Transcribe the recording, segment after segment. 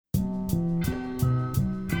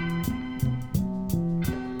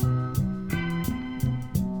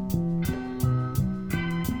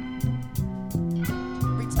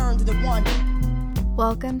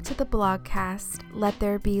Welcome to the blogcast, Let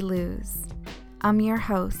There Be Luz. I'm your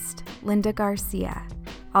host, Linda Garcia,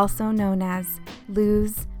 also known as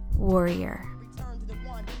Luz Warrior.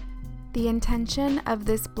 The intention of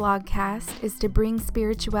this blogcast is to bring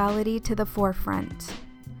spirituality to the forefront,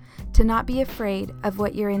 to not be afraid of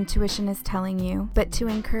what your intuition is telling you, but to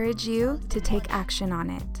encourage you to take action on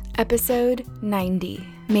it. Episode 90,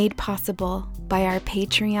 made possible by our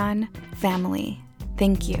Patreon family.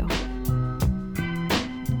 Thank you.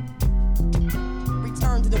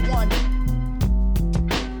 Return to the one.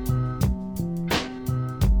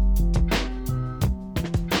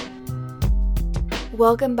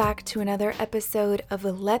 Welcome back to another episode of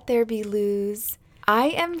Let There Be Luz. I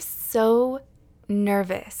am so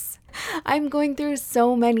nervous. I'm going through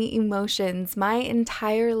so many emotions. My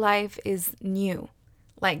entire life is new,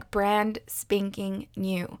 like brand spanking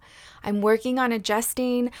new. I'm working on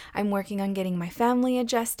adjusting. I'm working on getting my family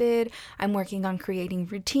adjusted. I'm working on creating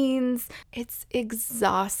routines. It's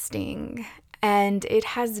exhausting. And it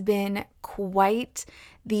has been quite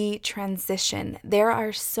the transition. There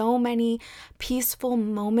are so many peaceful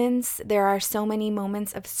moments. There are so many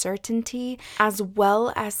moments of certainty, as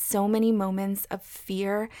well as so many moments of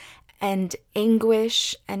fear and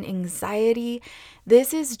anguish and anxiety.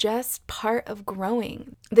 This is just part of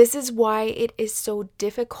growing. This is why it is so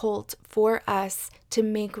difficult for us to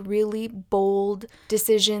make really bold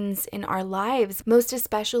decisions in our lives, most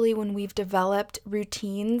especially when we've developed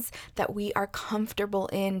routines that we are comfortable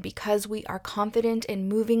in, because we are confident in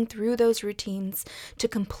moving through those routines to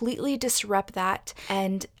completely disrupt that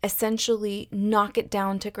and essentially knock it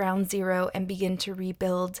down to ground zero and begin to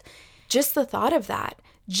rebuild. Just the thought of that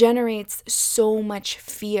generates so much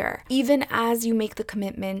fear. Even as you make the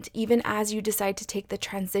commitment, even as you decide to take the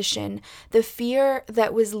transition, the fear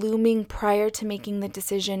that was looming prior to making the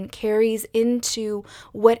decision carries into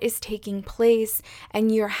what is taking place,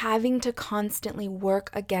 and you're having to constantly work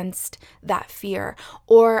against that fear,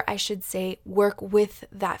 or I should say, work with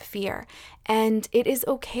that fear. And it is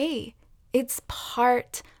okay. It's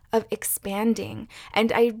part of expanding.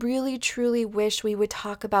 And I really, truly wish we would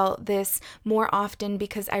talk about this more often,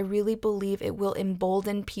 because I really believe it will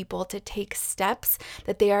embolden people to take steps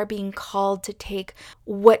that they are being called to take.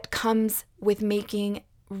 What comes with making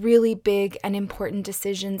really big and important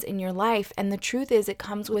decisions in your life. And the truth is, it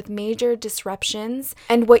comes with major disruptions.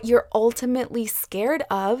 And what you're ultimately scared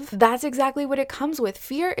of, that's exactly what it comes with.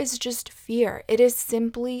 Fear is just fear. It is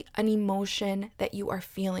simply an emotion that you are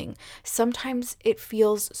feeling. Sometimes it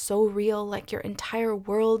feels so real, like your entire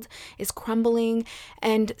world is crumbling.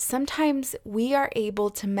 And sometimes we are able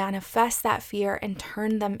to manifest that fear and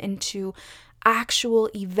turn them into actual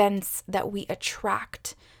events that we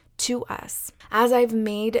attract to us. As I've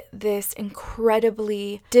made this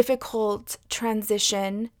incredibly difficult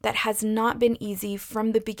transition that has not been easy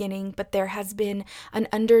from the beginning, but there has been an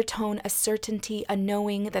undertone, a certainty, a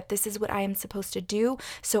knowing that this is what I am supposed to do,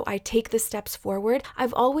 so I take the steps forward.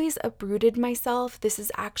 I've always uprooted myself. This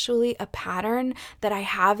is actually a pattern that I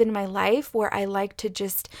have in my life where I like to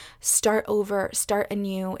just start over, start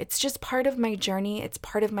anew. It's just part of my journey. It's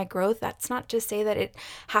part of my growth. That's not to say that it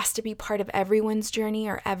has to be part of everyone's journey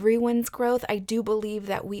or everyone's growth. I do believe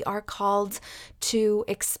that we are called to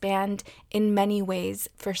expand in many ways.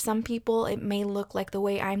 For some people, it may look like the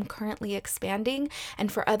way I'm currently expanding,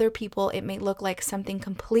 and for other people, it may look like something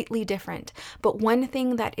completely different. But one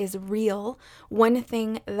thing that is real, one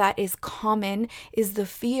thing that is common, is the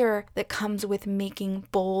fear that comes with making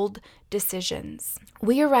bold decisions.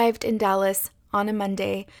 We arrived in Dallas on a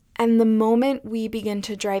Monday, and the moment we began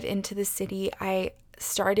to drive into the city, I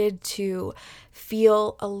started to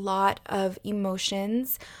feel a lot of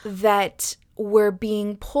emotions that were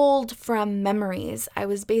being pulled from memories. I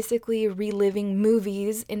was basically reliving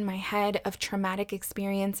movies in my head of traumatic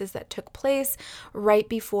experiences that took place right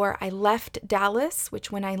before I left Dallas,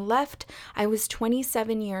 which when I left, I was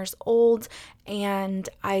 27 years old, and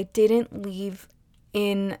I didn't leave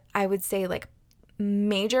in, I would say, like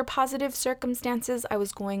major positive circumstances. I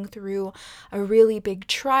was going through a really big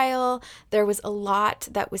trial. There was a lot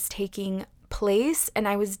that was taking place, and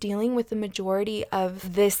I was dealing with the majority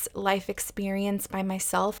of this life experience by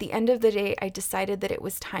myself. At the end of the day, I decided that it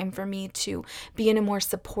was time for me to be in a more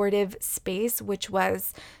supportive space, which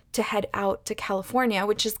was to head out to California,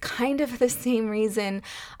 which is kind of the same reason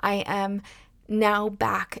I am now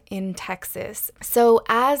back in Texas. So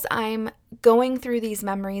as I'm going through these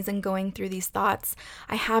memories and going through these thoughts,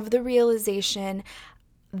 I have the realization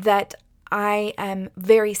that I am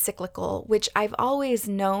very cyclical, which I've always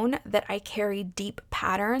known that I carry deep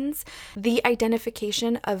patterns. The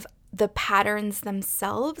identification of the patterns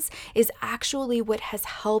themselves is actually what has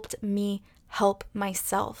helped me help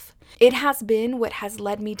myself. It has been what has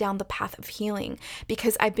led me down the path of healing,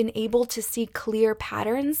 because I've been able to see clear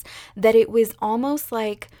patterns that it was almost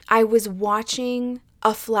like I was watching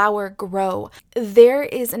a flower grow. There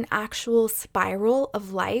is an actual spiral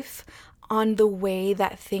of life on the way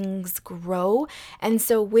that things grow. And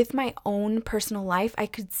so with my own personal life, I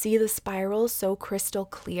could see the spiral so crystal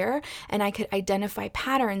clear, and I could identify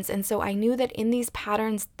patterns. And so I knew that in these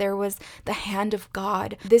patterns, there was the hand of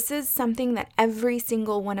God. This is something that every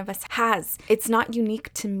single one of us has. It's not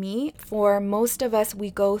unique to me. For most of us,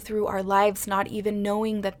 we go through our lives not even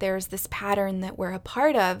knowing that there's this pattern that we're a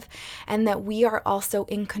part of and that we are also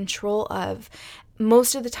in control of.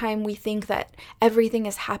 Most of the time we think that everything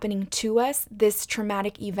is happening to us. This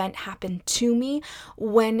traumatic event happened to me,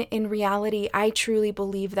 when in reality, I truly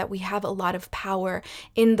believe that we have a lot of power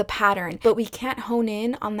in the pattern, but we can't hone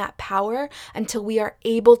in on that power until we are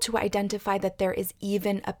able to identify that there is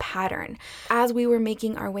even a pattern. As we were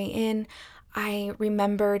making our way in, I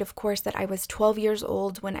remembered, of course, that I was 12 years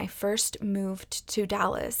old when I first moved to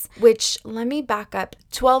Dallas, which, let me back up.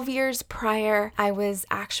 12 years prior, I was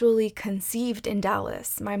actually conceived in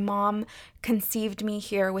Dallas. My mom conceived me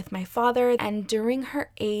here with my father, and during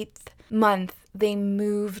her 8th month, they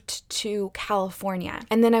moved to California.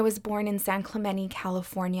 And then I was born in San Clemente,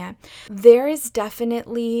 California. There is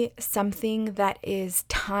definitely something that is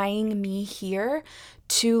tying me here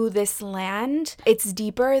to this land. It's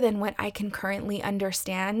deeper than what I can currently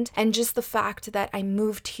understand. And just the fact that I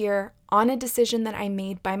moved here on a decision that I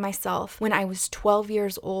made by myself when I was 12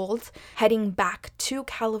 years old, heading back to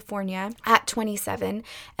California at 27,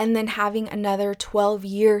 and then having another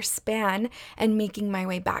 12-year span and making my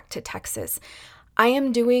way back to Texas. I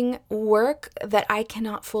am doing work that I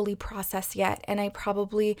cannot fully process yet, and I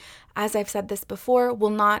probably, as I've said this before, will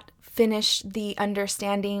not finish the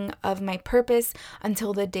understanding of my purpose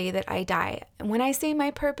until the day that I die. And when I say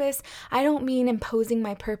my purpose, I don't mean imposing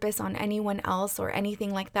my purpose on anyone else or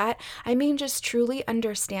anything like that. I mean just truly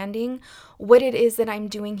understanding what it is that I'm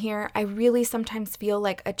doing here. I really sometimes feel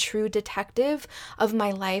like a true detective of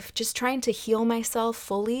my life, just trying to heal myself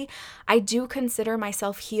fully. I do consider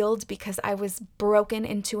myself healed because I was broken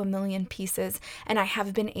into a million pieces, and I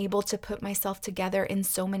have been able to put myself together in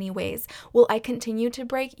so many ways. Will I continue to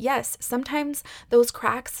break? Yes. Sometimes those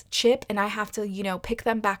cracks chip and I have to, pick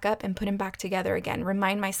them back up and put them back together again,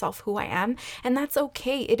 remind myself who I am. And that's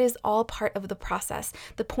okay. It is all part of the process.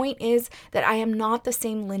 The point is that I am not the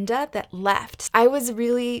same Linda that left. I was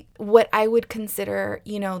really what I would consider,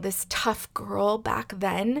 this tough girl back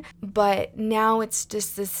then, but now it's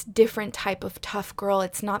just this different type of tough girl.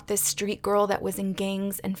 It's not this street girl that was in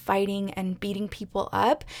gangs and fighting and beating people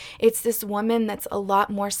up. It's this woman that's a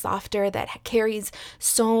lot more softer, that carries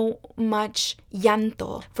so much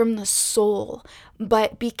llanto from the soul.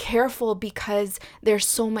 But be careful, because there's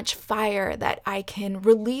so much fire that I can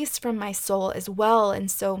release from my soul as well.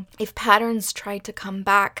 And so if patterns try to come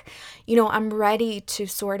back, I'm ready to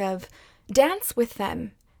sort of dance with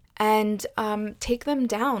them and take them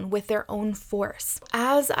down with their own force.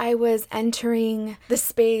 As I was entering the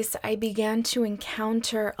space, I began to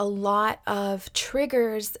encounter a lot of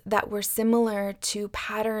triggers that were similar to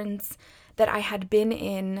patterns that I had been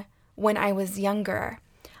in when I was younger.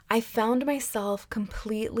 I found myself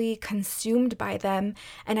completely consumed by them,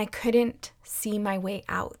 and I couldn't see my way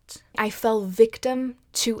out. I fell victim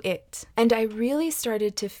to it, and I really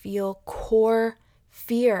started to feel core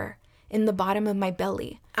fear in the bottom of my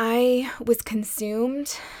belly. I was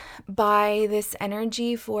consumed by this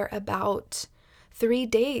energy for about 3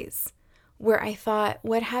 days, where I thought,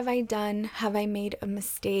 what have I done? Have I made a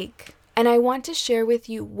mistake? And I want to share with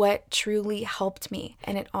you what truly helped me,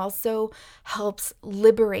 and it also helps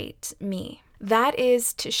liberate me. That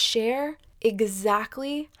is to share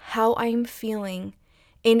exactly how I'm feeling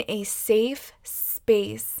in a safe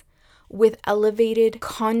space with elevated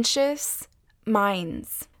conscious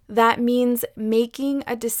minds. That means making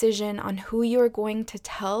a decision on who you're going to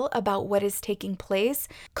tell about what is taking place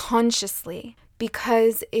consciously.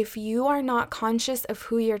 Because if you are not conscious of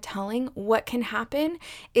who you're telling, what can happen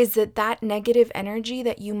is that negative energy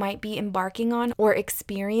that you might be embarking on or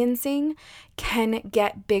experiencing can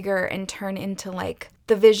get bigger and turn into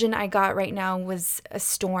the vision I got right now was a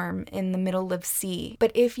storm in the middle of sea.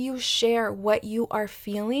 But if you share what you are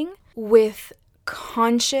feeling with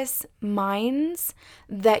conscious minds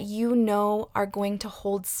that are going to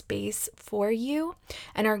hold space for you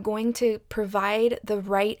and are going to provide the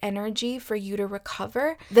right energy for you to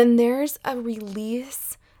recover, then there's a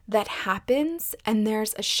release that happens and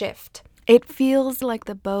there's a shift. It feels like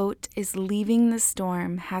the boat is leaving the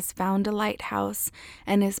storm, has found a lighthouse,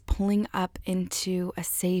 and is pulling up into a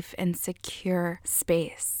safe and secure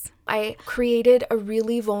space. I created a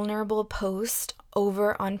really vulnerable post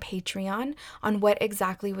over on Patreon on what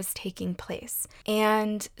exactly was taking place.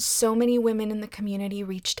 And so many women in the community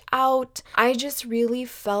reached out. I just really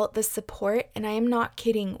felt the support, and I am not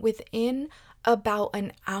kidding. Within about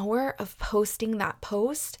an hour of posting that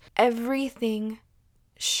post, everything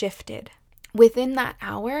shifted. Within that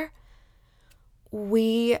hour,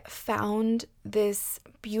 we found this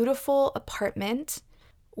beautiful apartment.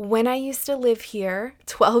 When I used to live here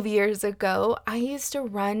 12 years ago, I used to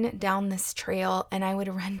run down this trail and I would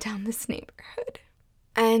run down this neighborhood.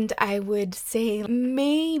 And I would say,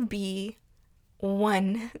 maybe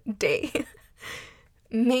one day,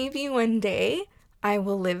 maybe one day I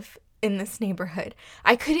will live in this neighborhood.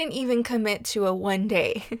 I couldn't even commit to a one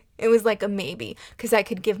day. It was like a maybe, because I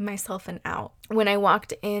could give myself an out. When I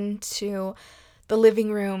walked into the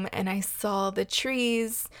living room and I saw the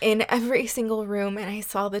trees in every single room, and I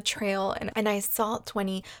saw the trail, and I saw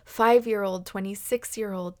 25-year-old,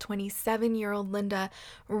 26-year-old, 27-year-old Linda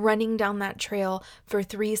running down that trail for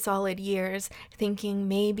 3 solid years, thinking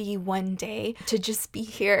maybe one day to just be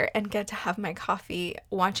here and get to have my coffee,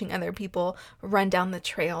 watching other people run down the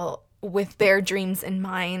trail with their dreams in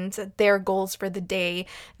mind, their goals for the day,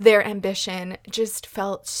 their ambition, just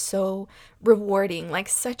felt so rewarding, like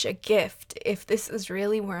such a gift. If this is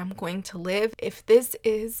really where I'm going to live, if this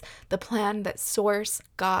is the plan that Source,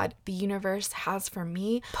 God, the universe has for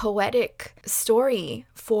me, poetic story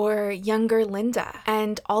for younger Linda.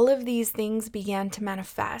 And all of these things began to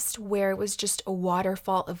manifest, where it was just a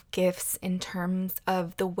waterfall of gifts in terms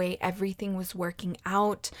of the way everything was working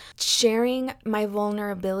out, sharing my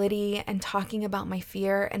vulnerability and talking about my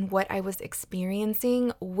fear and what I was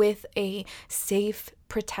experiencing with a safe,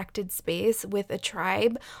 protected space with a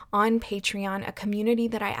tribe on Patreon, a community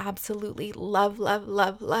that I absolutely love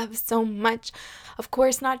so much. Of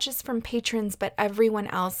course, not just from patrons, but everyone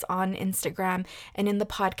else on Instagram and in the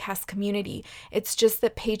podcast community. It's just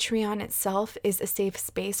that Patreon itself is a safe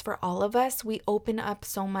space for all of us. We open up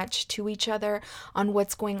so much to each other on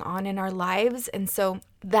what's going on in our lives. And so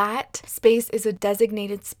that space is a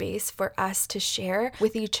designated space for us to share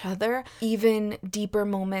with each other even deeper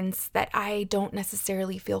moments that I don't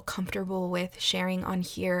necessarily feel comfortable with sharing on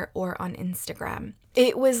here or on Instagram.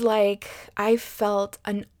 It was like I felt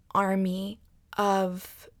an army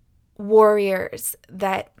of warriors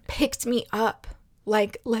that picked me up,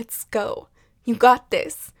 like, let's go. You got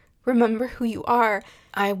this. Remember who you are.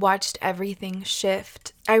 I watched everything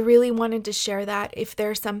shift. I really wanted to share that. If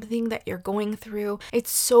there's something that you're going through,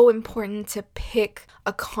 it's so important to pick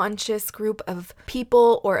a conscious group of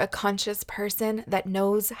people or a conscious person that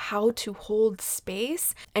knows how to hold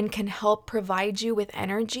space and can help provide you with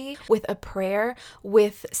energy, with a prayer,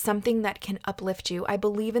 with something that can uplift you. I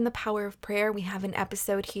believe in the power of prayer. We have an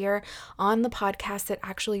episode here on the podcast that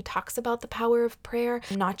actually talks about the power of prayer,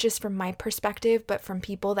 not just from my perspective, but from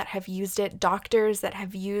people that have used it, doctors that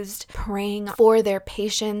have used praying for their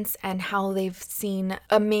patients and how they've seen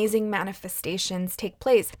amazing manifestations take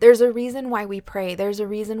place. There's a reason why we pray. There's a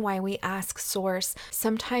reason why we ask Source.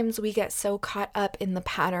 Sometimes we get so caught up in the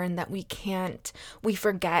pattern that we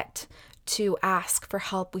forget to ask for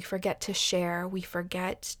help. We forget to share. We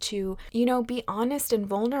forget to, be honest and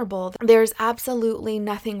vulnerable. There's absolutely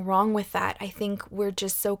nothing wrong with that. I think we're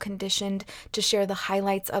just so conditioned to share the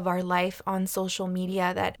highlights of our life on social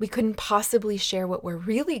media that we couldn't possibly share what we're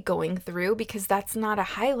really going through, because that's not a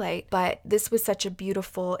highlight. But this was such a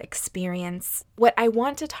beautiful experience. What I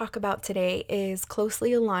want to talk about today is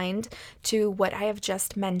closely aligned to what I have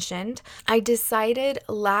just mentioned. I decided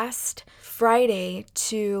last Friday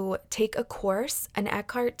to take a course, an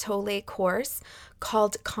Eckhart Tolle course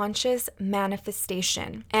called Conscious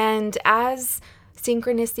Manifestation. And as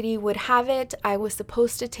synchronicity would have it, I was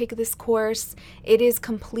supposed to take this course. It is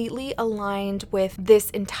completely aligned with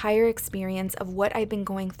this entire experience of what I've been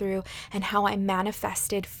going through and how I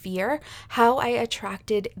manifested fear, how I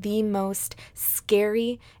attracted the most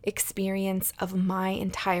scary experience of my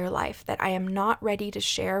entire life that I am not ready to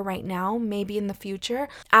share right now, maybe in the future.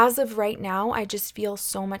 As of right now, I just feel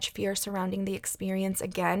so much fear surrounding the experience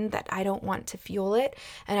again that I don't want to fuel it,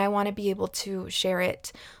 and I want to be able to share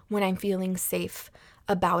it when I'm feeling safe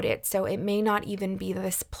about it. So it may not even be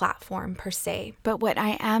this platform per se. But what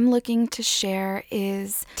I am looking to share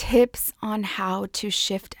is tips on how to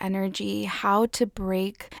shift energy, how to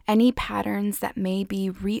break any patterns that may be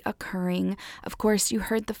reoccurring. Of course, you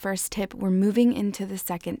heard the first tip. We're moving into the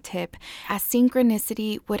second tip. As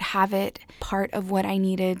synchronicity would have it, part of what I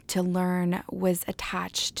needed to learn was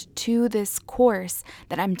attached to this course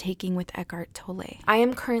that I'm taking with Eckhart Tolle. I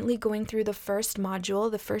am currently going through the first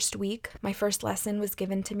module, the first week. My first lesson was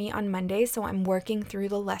given to me on Monday, so I'm working through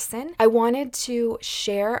the lesson. I wanted to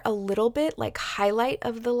share a little bit, like highlight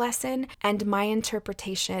of the lesson and my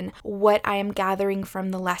interpretation, what I am gathering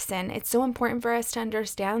from the lesson. It's so important for us to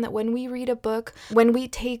understand that when we read a book, when we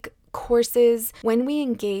take courses, when we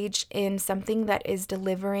engage in something that is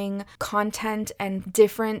delivering content and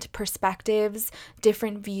different perspectives,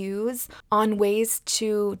 different views on ways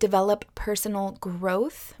to develop personal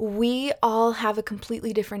growth, we all have a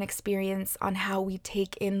completely different experience on how we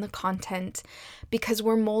take in the content because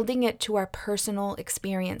we're molding it to our personal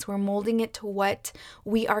experience. We're molding it to what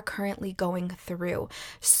we are currently going through.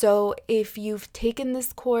 So if you've taken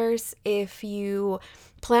this course, if you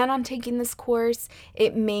plan on taking this course,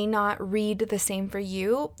 it may not read the same for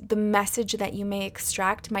you. The message that you may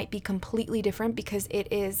extract might be completely different because it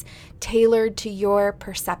is tailored to your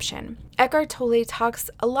perception. Eckhart Tolle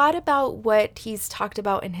talks a lot about what he's talked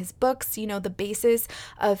about in his books. You know, the basis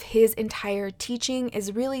of his entire teaching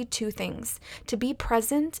is really two things: to be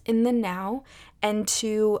present in the now and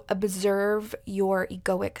to observe your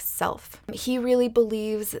egoic self. He really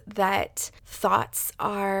believes that thoughts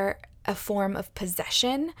are a form of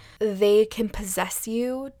possession. They can possess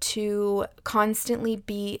you to constantly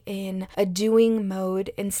be in a doing mode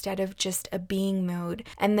instead of just a being mode.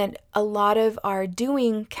 And that a lot of our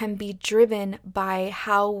doing can be driven by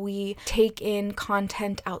how we take in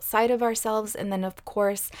content outside of ourselves. And then, of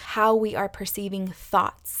course, how we are perceiving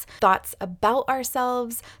thoughts about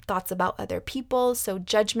ourselves, thoughts about other people. So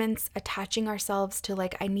judgments, attaching ourselves to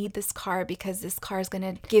like, I need this car because this car is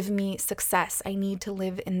going to give me success. I need to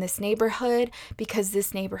live in this neighborhood because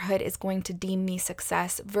this neighborhood is going to deem me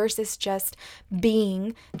success, versus just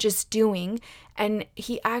being, just doing. And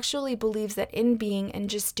he actually believes that in being and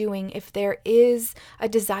just doing, if there is a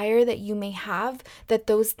desire that you may have, that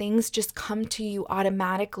those things just come to you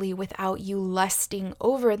automatically without you lusting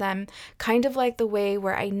over them. Kind of like the way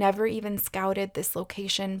where I never even scouted this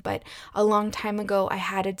location, but a long time ago I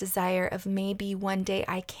had a desire of maybe one day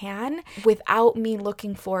I can. Without me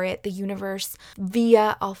looking for it, the universe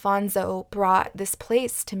via Alfonso brought this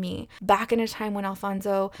place to me. Back in a time when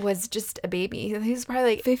Alfonso was just a baby. He was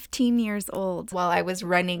probably like 15 years old while I was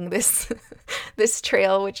running this this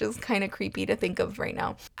trail, which is kind of creepy to think of right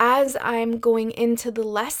now. As I'm going into the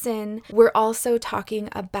lesson, we're also talking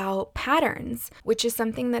about patterns, which is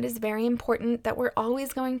something that is very important that we're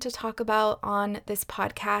always going to talk about on this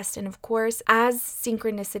podcast. And of course, as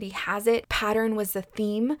synchronicity has it, pattern was the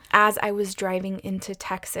theme as I was driving into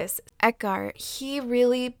Texas. Eckhart, he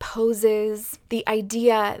really poses the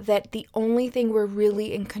idea that the only thing we're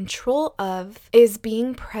really in control of is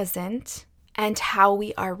being present and how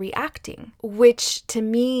we are reacting, which to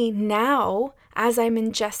me now, as I'm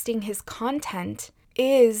ingesting his content,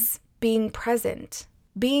 is being present.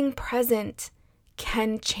 Being present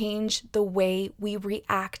can change the way we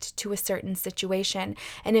react to a certain situation.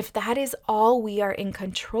 And if that is all we are in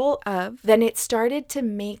control of, then it started to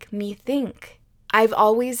make me think. I've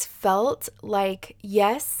always felt like,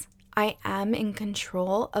 yes, I am in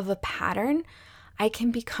control of a pattern. I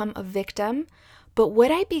can become a victim. But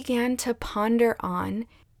what I began to ponder on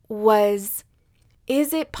was,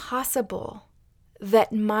 is it possible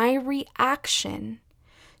that my reaction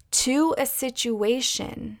to a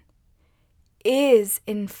situation is,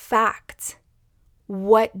 in fact,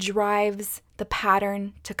 what drives the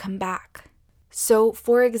pattern to come back? So,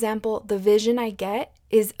 for example, the vision I get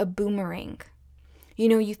is a boomerang. You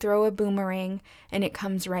know, you throw a boomerang and it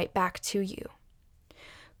comes right back to you.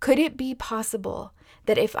 Could it be possible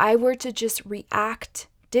that if I were to just react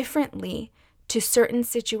differently to certain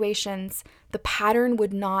situations, the pattern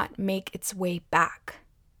would not make its way back?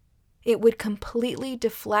 It would completely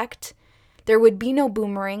deflect. There would be no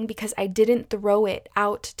boomerang because I didn't throw it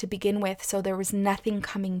out to begin with, so there was nothing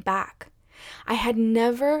coming back. I had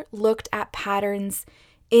never looked at patterns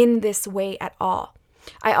in this way at all.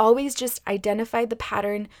 I always just identified the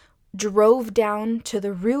pattern, drove down to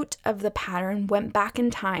the root of the pattern, went back in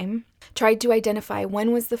time, tried to identify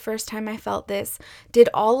when was the first time I felt this, did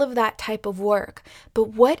all of that type of work. But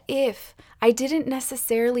what if I didn't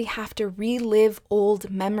necessarily have to relive old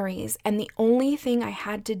memories and the only thing I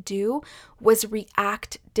had to do was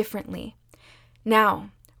react differently? Now,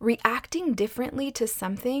 reacting differently to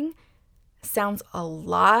something sounds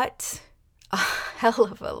a hell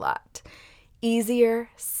of a lot easier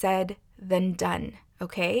said than done,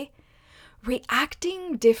 okay?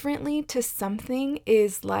 Reacting differently to something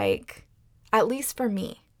is like, at least for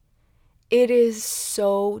me, it is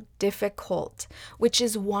so difficult, which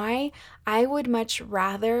is why I would much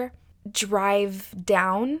rather drive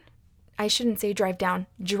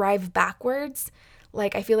backwards.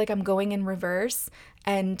 Like, I feel like I'm going in reverse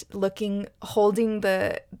and holding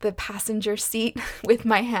the passenger seat with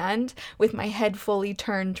my head fully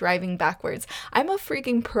turned, driving backwards. I'm a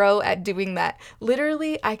freaking pro at doing that.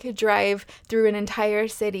 Literally, I could drive through an entire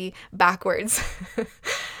city backwards.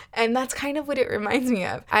 And that's kind of what it reminds me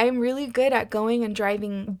of. I'm really good at going and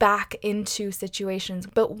driving back into situations.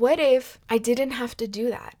 But what if I didn't have to do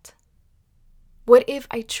that? What if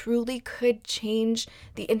I truly could change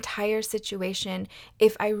the entire situation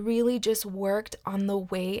if I really just worked on the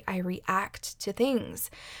way I react to things?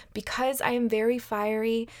 Because I am very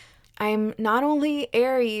fiery, I'm not only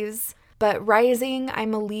Aries, but rising,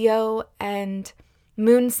 I'm a Leo, and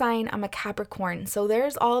moon sign, I'm a Capricorn. So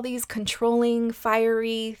there's all these controlling,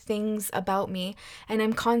 fiery things about me, and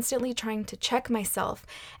I'm constantly trying to check myself.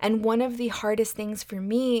 And one of the hardest things for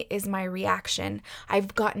me is my reaction.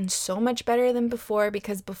 I've gotten so much better than before,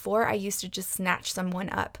 because before I used to just snatch someone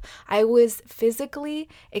up. I was physically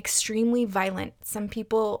extremely violent. Some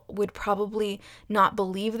people would probably not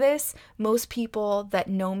believe this. Most people that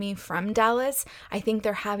know me from Dallas, I think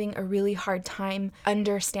they're having a really hard time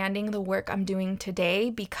understanding the work I'm doing today,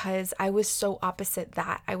 because I was so opposite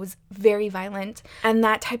that. I was very violent, and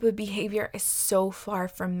that type of behavior is so far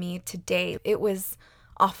from me today. It was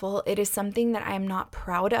awful. It is something that I am not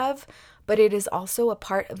proud of, but it is also a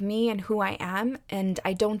part of me and who I am, and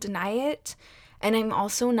I don't deny it. And I'm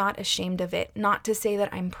also not ashamed of it. Not to say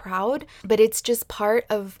that I'm proud, but it's just part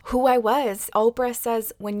of who I was. Oprah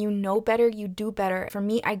says, when you know better, you do better. For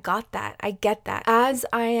me, I got that. I get that. As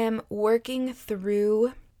I am working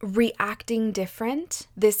through reacting different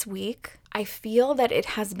this week, I feel that it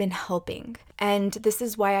has been helping. And this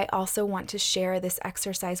is why I also want to share this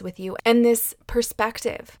exercise with you and this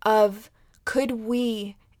perspective of, could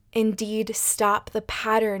we indeed stop the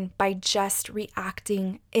pattern by just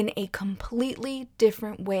reacting in a completely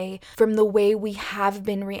different way from the way we have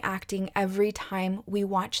been reacting every time we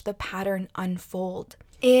watch the pattern unfold?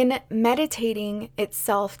 In meditating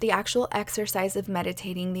itself, the actual exercise of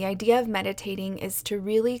meditating, the idea of meditating is to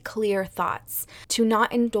really clear thoughts, to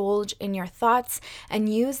not indulge in your thoughts,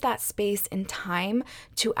 and use that space and time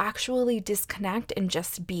to actually disconnect and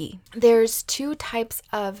just be. There's two types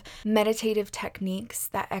of meditative techniques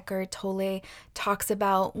that Eckhart Tolle talks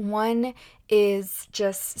about. One is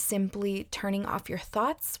just simply turning off your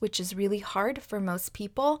thoughts, which is really hard for most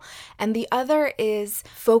people. And the other is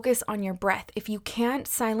focus on your breath. If you can't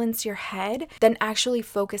silence your head, then actually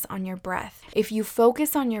focus on your breath. If you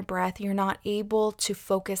focus on your breath, you're not able to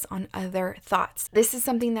focus on other thoughts. This is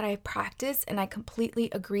something that I practice, and I completely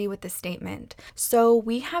agree with the statement. So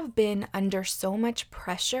we have been under so much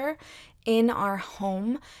pressure in our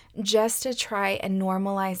home just to try and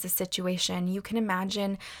normalize the situation. You can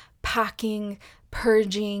imagine packing,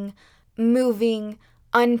 purging, moving,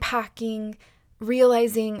 unpacking,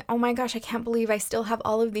 realizing, oh my gosh, I can't believe I still have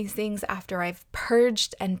all of these things after I've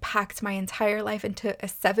purged and packed my entire life into a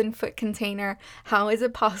 7-foot container. How is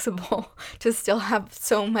it possible to still have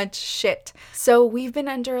so much shit? So we've been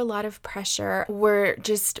under a lot of pressure. We're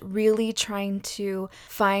just really trying to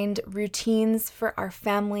find routines for our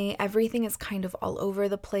family. Everything is kind of all over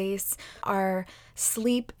the place. Our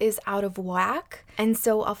sleep is out of whack. And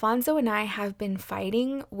so Alfonso and I have been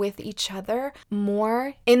fighting with each other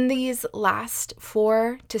more in these last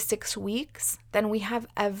 4 to 6 weeks than we have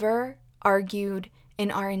ever argued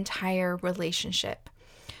in our entire relationship,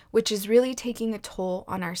 which is really taking a toll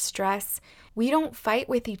on our stress. We don't fight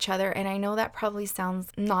with each other, and I know that probably sounds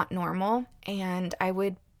not normal, and I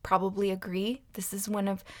would probably agree. This is one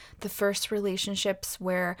of the first relationships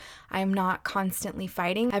where I'm not constantly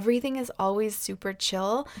fighting. Everything is always super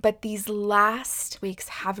chill, but these last weeks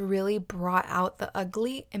have really brought out the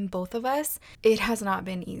ugly in both of us. It has not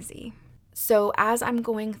been easy. So as I'm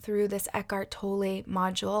going through this Eckhart Tolle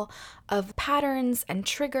module of patterns and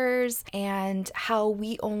triggers and how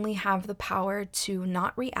we only have the power to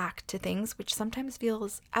not react to things, which sometimes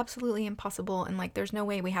feels absolutely impossible and like there's no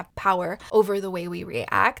way we have power over the way we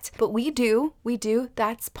react, but we do.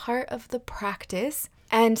 That's part of the practice.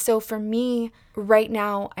 And so for me, right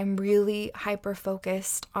now, I'm really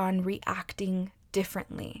hyper-focused on reacting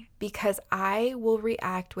differently, because I will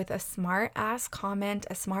react with a smart ass comment,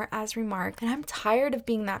 a smart ass remark, and I'm tired of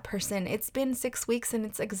being that person. It's been 6 weeks and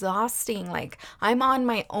it's exhausting. Like, I'm on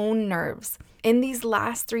my own nerves. In these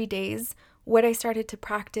last 3 days, what I started to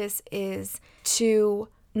practice is to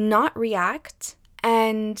not react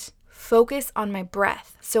and focus on my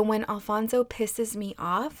breath. So when Alfonso pisses me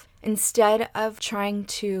off, instead of trying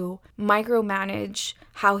to micromanage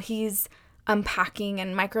how he's unpacking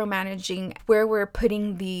and micromanaging where we're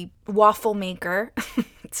putting the waffle maker,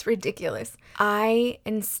 it's ridiculous, I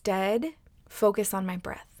instead focus on my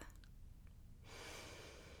breath.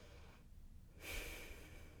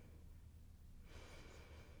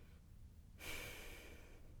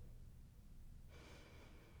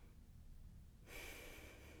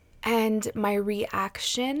 And my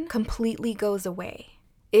reaction completely goes away.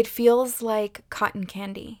 It feels like cotton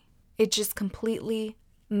candy. It just completely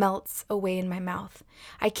melts away in my mouth.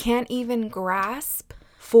 I can't even grasp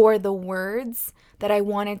for the words that I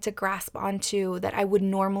wanted to grasp onto, that I would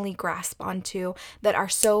normally grasp onto, that are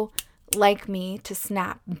so like me to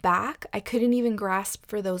snap back. I couldn't even grasp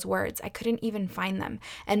for those words. I couldn't even find them,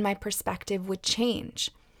 and my perspective would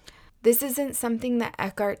change. This isn't something that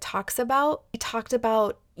Eckhart talks about. He talked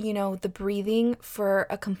about, the breathing for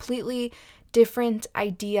a completely different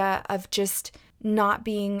idea of just not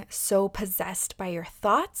being so possessed by your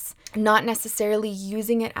thoughts, not necessarily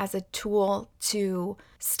using it as a tool to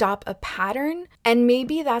stop a pattern. And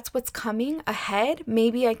maybe that's what's coming ahead.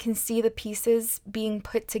 Maybe I can see the pieces being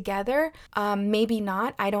put together. Maybe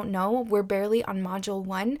not. I don't know. We're barely on module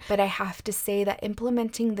 1, but I have to say that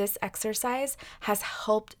implementing this exercise has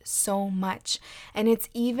helped so much. And it's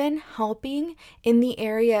even helping in the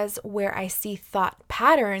areas where I see thought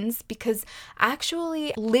patterns, because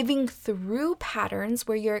actually living through patterns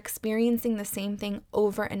where you're experiencing the same thing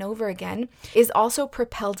over and over again is also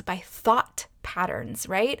propelled by thought patterns,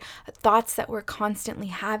 right? Thoughts that we're constantly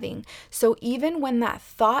having. So even when that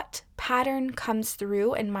thought pattern comes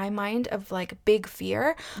through in my mind of like big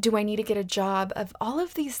fear, do I need to get a job, of all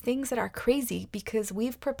of these things that are crazy because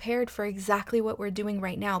we've prepared for exactly what we're doing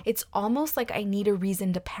right now, it's almost like I need a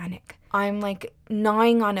reason to panic. I'm like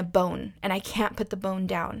gnawing on a bone and I can't put the bone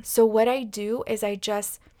down. So what I do is I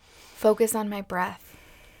just focus on my breath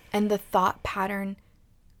and the thought pattern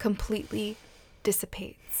completely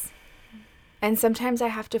dissipates. And sometimes I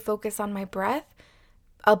have to focus on my breath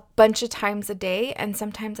a bunch of times a day, and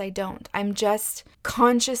sometimes I don't. I'm just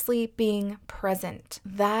consciously being present.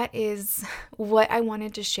 That is what I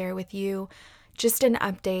wanted to share with you. Just an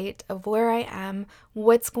update of where I am,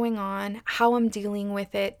 what's going on, how I'm dealing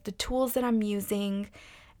with it, the tools that I'm using,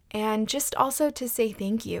 and just also to say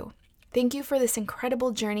thank you. Thank you for this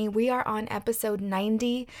incredible journey. We are on episode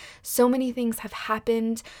 90. So many things have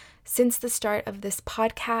happened since the start of this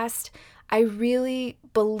podcast. I really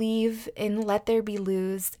believe in Let There Be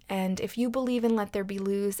Luz, and if you believe in Let There Be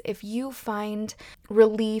Luz, if you find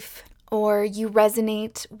relief or you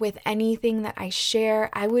resonate with anything that I share,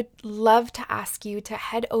 I would love to ask you to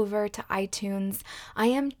head over to iTunes. I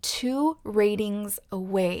am 2 ratings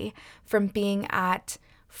away from being at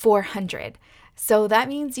 400. So that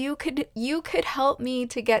means you could help me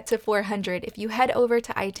to get to 400 if you head over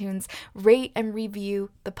to iTunes, rate and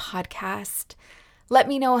review the podcast. Let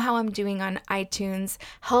me know how I'm doing on iTunes.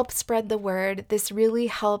 Help spread the word. This really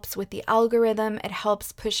helps with the algorithm. It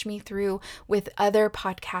helps push me through with other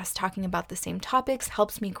podcasts talking about the same topics,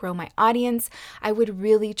 helps me grow my audience. I would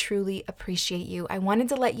really, truly appreciate you. I wanted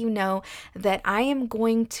to let you know that I am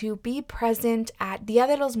going to be present at Dia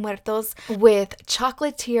de los Muertos with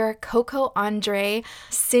chocolatier Coco Andre,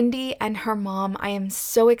 Cindy, and her mom. I am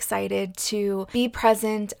so excited to be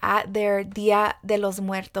present at their Dia de los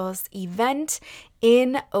Muertos event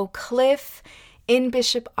in Oak Cliff, in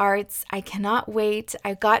Bishop Arts. I cannot wait.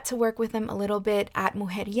 I got to work with them a little bit at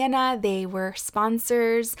Mujer Llena. They were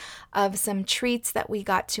sponsors of some treats that we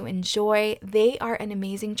got to enjoy. They are an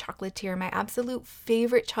amazing chocolatier. My absolute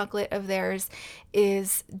favorite chocolate of theirs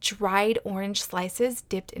is dried orange slices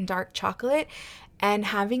dipped in dark chocolate, and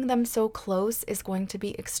having them so close is going to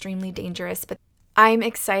be extremely dangerous. But I'm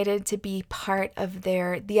excited to be part of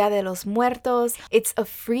their Dia de los Muertos. It's a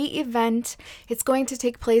free event. It's going to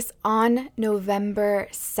take place on November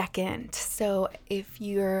 2nd. So if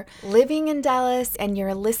you're living in Dallas and you're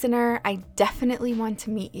a listener, I definitely want to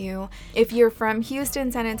meet you. If you're from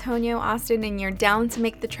Houston, San Antonio, Austin, and you're down to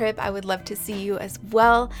make the trip, I would love to see you as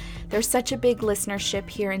well. There's such a big listenership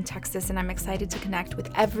here in Texas, and I'm excited to connect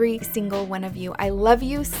with every single one of you. I love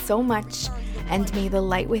you so much, and may the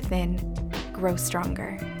light within grow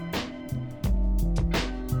stronger.